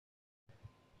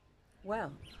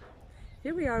Well,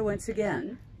 here we are once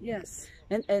again. Yes,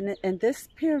 And this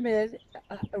pyramid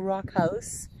rock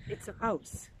house, it's a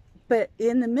house. but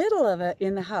in the middle of it,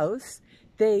 in the house,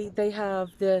 they have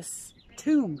this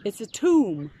Tomb it's a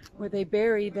tomb, where they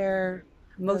bury their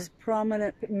most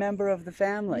prominent member of the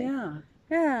family. yeah.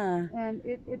 Yeah. And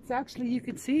it's actually, you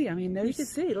can see. I mean, there's You can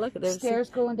see, look, there's stairs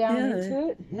going down yeah. into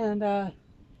it,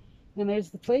 and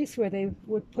there's the place where they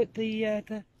would put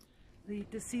the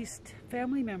deceased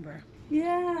family member.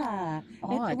 Yeah.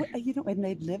 Odd. And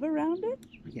they'd live around it?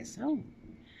 I guess so.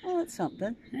 Oh, that's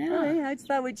something. Yeah. Well, yeah, I just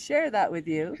thought we'd share that with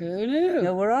you. Who knew?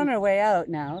 Now, we're on our way out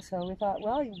now, so we thought,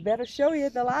 well, you better show you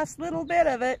the last little bit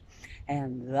of it.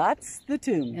 And that's the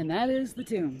tomb. And that is the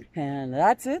tomb. And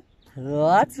that's it.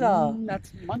 That's all.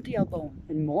 That's Monte Albone.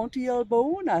 And Monte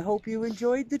Albone, I hope you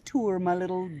enjoyed the tour, my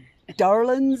little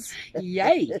darlings.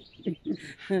 Yay!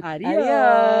 Adios.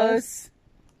 Adios.